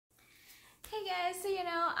Hi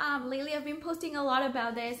guys, lately I've been posting a lot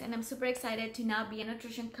about this and I'm super excited to now be a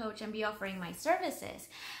nutrition coach and be offering my services.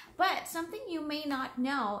 But something you may not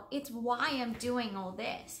know, it's why I'm doing all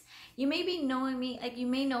this. You may be knowing me, you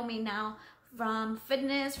may know me now from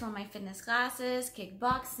fitness, from my fitness classes,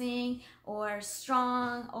 kickboxing, or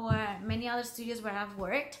strong, or many other studios where I've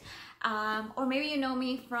worked. Or maybe you know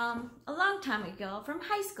me from a long time ago, from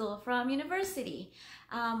high school, from university,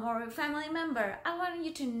 or a family member. I want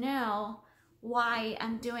you to know why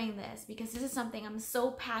I'm doing this, because this is something I'm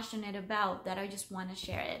so passionate about that I just want to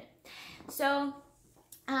share it. So,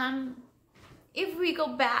 if we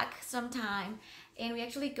go back sometime and we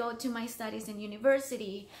actually go to my studies in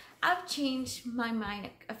university, I've changed my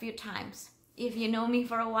mind a few times. If you know me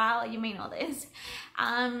for a while, you may know this.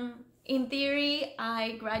 In theory,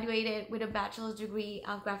 I graduated with a bachelor's degree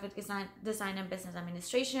of graphic design and business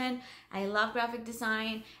administration. I love graphic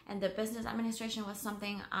design, and the business administration was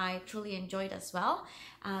something I truly enjoyed as well,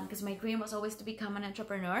 because my dream was always to become an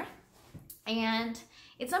entrepreneur. And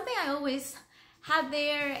it's something I always had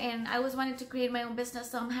there, and I always wanted to create my own business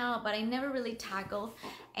somehow, but I never really tackled.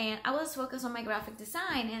 And I was focused on my graphic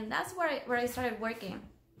design, and that's where I started working.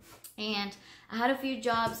 And I had a few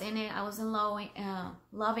jobs in it. I was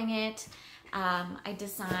loving it. I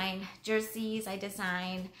designed jerseys, I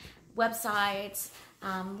designed websites,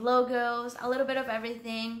 logos, a little bit of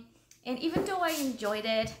everything. And even though I enjoyed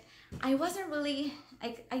it, I wasn't really,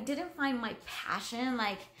 I didn't find my passion,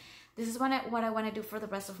 this is what I want to do for the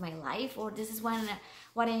rest of my life, or this is what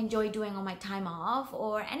I enjoy doing on my time off,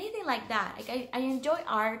 or anything like that. I enjoy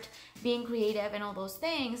art, being creative and all those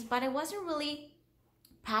things, but I wasn't really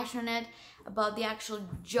passionate about the actual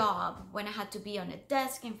job when I had to be on a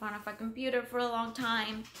desk in front of a computer for a long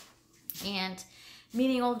time and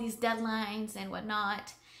meeting all these deadlines and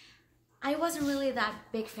whatnot. I wasn't really that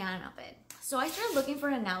big fan of it. So I started looking for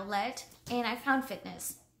an outlet, and I found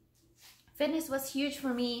fitness. Fitness was huge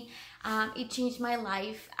for me. It changed my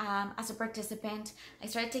life as a participant. I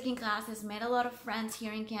started taking classes, met a lot of friends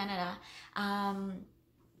here in Canada, and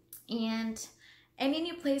any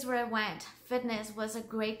new place where I went, fitness was a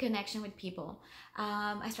great connection with people.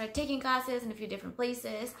 I started taking classes in a few different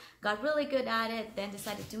places, got really good at it, then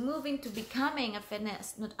decided to move into becoming a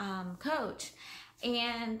fitness coach.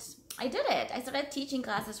 And I did it. I started teaching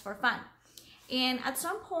classes for fun. And at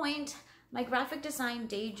some point, my graphic design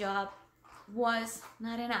day job was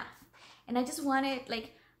not enough. And I just wanted,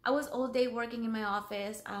 I was all day working in my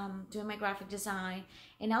office, doing my graphic design,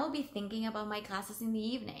 and I would be thinking about my classes in the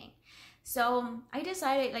evening. So I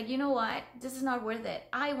decided, you know what, this is not worth it.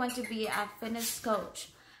 I want to be a fitness coach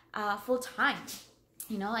full time.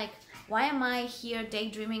 Why am I here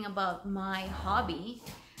daydreaming about my hobby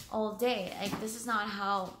all day? This is not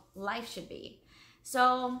how life should be.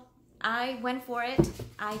 So I went for it.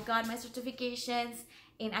 I got my certifications,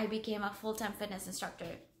 and I became a full-time fitness instructor.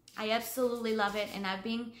 I absolutely love it, and I've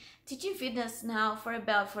been teaching fitness now for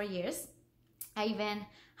about 4 years. I even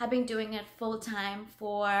have been doing it full-time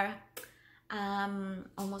for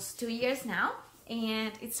almost 2 years now,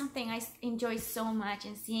 and it's something I enjoy so much.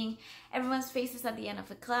 And seeing everyone's faces at the end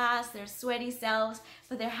of a class, their sweaty selves,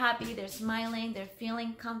 but they're happy, they're smiling, they're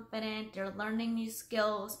feeling confident, they're learning new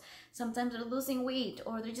skills. Sometimes they're losing weight,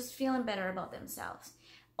 or they're just feeling better about themselves.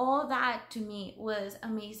 All that to me was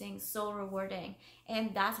amazing, so rewarding,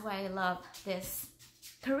 and that's why I love this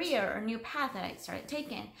career or new path that I started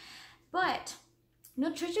taking. But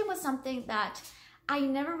nutrition was something that I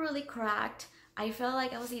never really cracked. I felt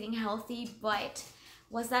like I was eating healthy, but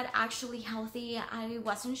was that actually healthy? I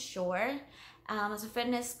wasn't sure. As a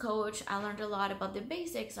fitness coach, I learned a lot about the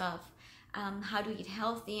basics of how to eat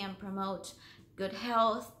healthy and promote good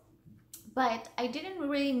health, but I didn't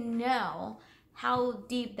really know how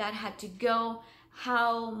deep that had to go,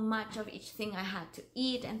 how much of each thing I had to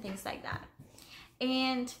eat, and things like that.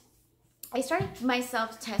 And I started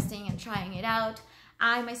myself testing and trying it out.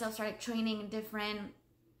 I myself started training in different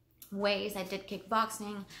ways. I did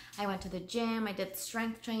kickboxing, I went to the gym, I did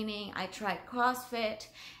strength training, I tried CrossFit,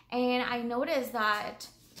 and I noticed that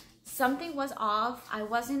something was off. I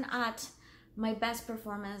wasn't at my best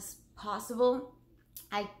performance possible.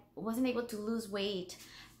 I wasn't able to lose weight.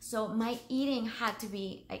 So my eating had to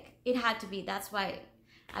be, it had to be. That's why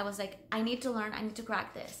I was I need to learn, I need to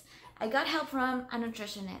crack this. I got help from a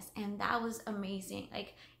nutritionist, and that was amazing.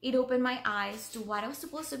 It opened my eyes to what I was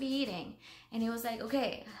supposed to be eating. And it was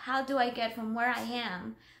okay, how do I get from where I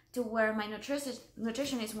am to where my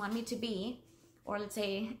nutritionist want me to be, or let's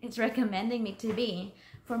say it's recommending me to be,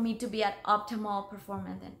 for me to be at optimal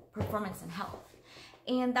performance and health.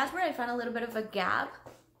 And that's where I found a little bit of a gap.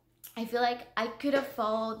 I feel like I could have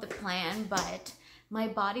followed the plan, but My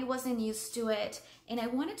body wasn't used to it, and I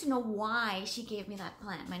wanted to know why she gave me that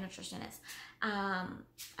plan, my nutritionist. I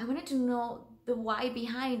wanted to know the why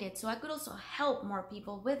behind it so I could also help more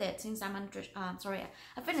people with it, since I'm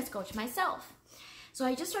a fitness coach myself. So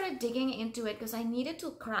I just started digging into it because I needed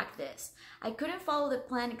to crack this. I couldn't follow the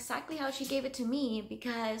plan exactly how she gave it to me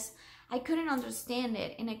because I couldn't understand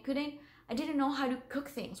it, and I didn't know how to cook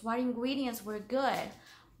things, what ingredients were good,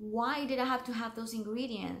 why did I have to have those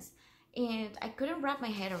ingredients, and I couldn't wrap my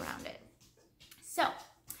head around it. So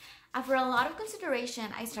after a lot of consideration,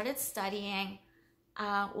 I started studying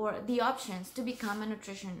or the options to become a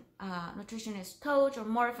nutritionist coach, or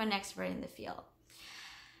more of an expert in the field.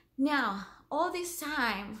 Now, all this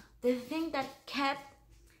time, the thing that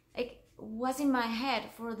was in my head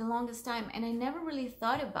for the longest time, and I never really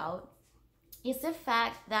thought about, is the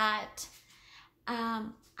fact that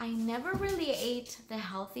I never really ate the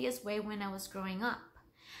healthiest way when I was growing up.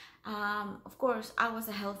 Of course, I was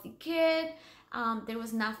a healthy kid. There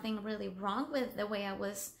was nothing really wrong with the way I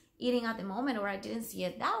was eating at the moment, or I didn't see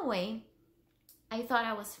it that way. I thought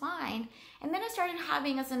I was fine. And then I started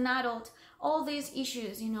having, as an adult, all these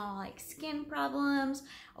issues, like skin problems,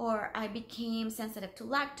 or I became sensitive to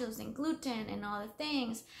lactose and gluten and all the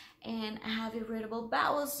things. And I have irritable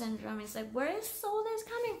bowel syndrome. It's like, where is all this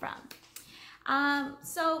coming from?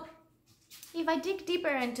 So if I dig deeper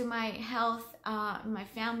into my health, my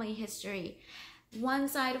family history, one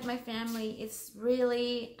side of my family is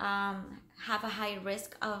really have a high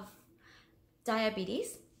risk of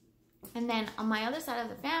diabetes. And then on my other side of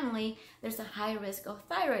the family, there's a high risk of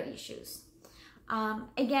thyroid issues.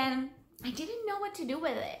 Again, I didn't know what to do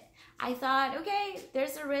with it. I thought, okay,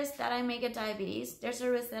 there's a risk that I may get diabetes. There's a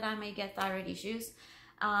risk that I may get thyroid issues.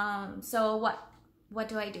 So what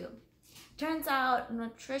do I do? Turns out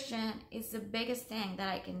nutrition is the biggest thing that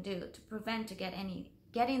I can do to prevent to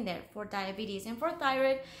getting there for diabetes. And for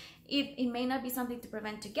thyroid, it may not be something to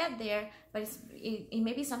prevent to get there, but it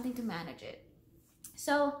may be something to manage it.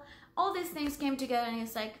 So all these things came together, and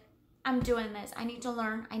it's like, I'm doing this. I need to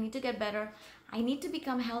learn. I need to get better. I need to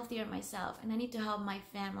become healthier myself, and I need to help my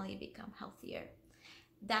family become healthier.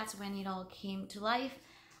 That's when it all came to life,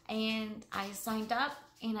 and I signed up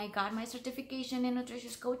and I got my certification in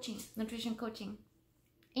nutrition coaching.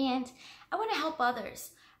 And I want to help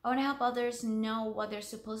others. I want to help others know what they're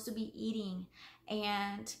supposed to be eating,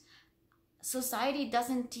 and society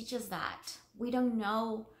doesn't teach us that. We don't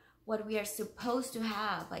know what we are supposed to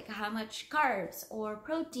have, like how much carbs or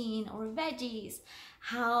protein or veggies,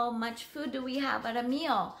 how much food do we have at a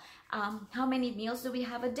meal, how many meals do we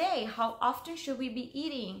have a day, how often should we be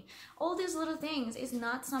eating. All these little things is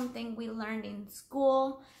not something we learned in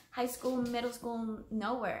school, high school, middle school,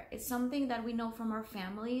 nowhere. It's something that we know from our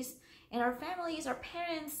families, and our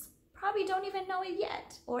parents probably don't even know it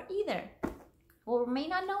yet, or may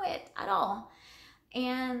not know it at all.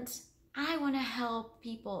 And I want to help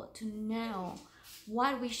people to know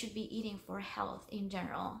what we should be eating for health in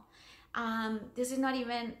general. This is not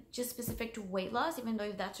even just specific to weight loss, even though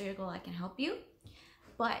if that's your goal, I can help you.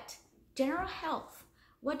 But general health,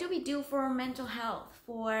 what do we do for our mental health,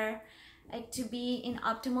 for to be in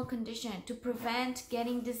optimal condition, to prevent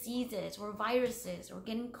getting diseases or viruses or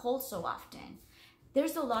getting cold so often?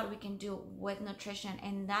 There's a lot we can do with nutrition,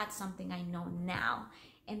 and that's something I know now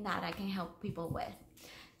and that I can help people with.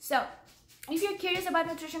 So if you're curious about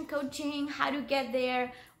nutrition coaching, how to get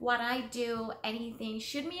there, what I do, anything,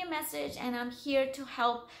 shoot me a message and I'm here to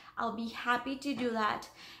help. I'll be happy to do that.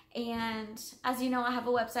 And as you know, I have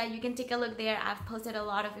a website. You can take a look there. I've posted a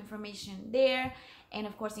lot of information there. And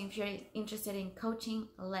of course, if you're interested in coaching,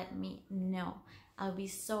 let me know. I'll be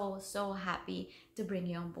so happy to bring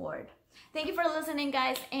you on board. Thank you for listening,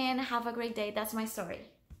 guys, and have a great day. That's my story.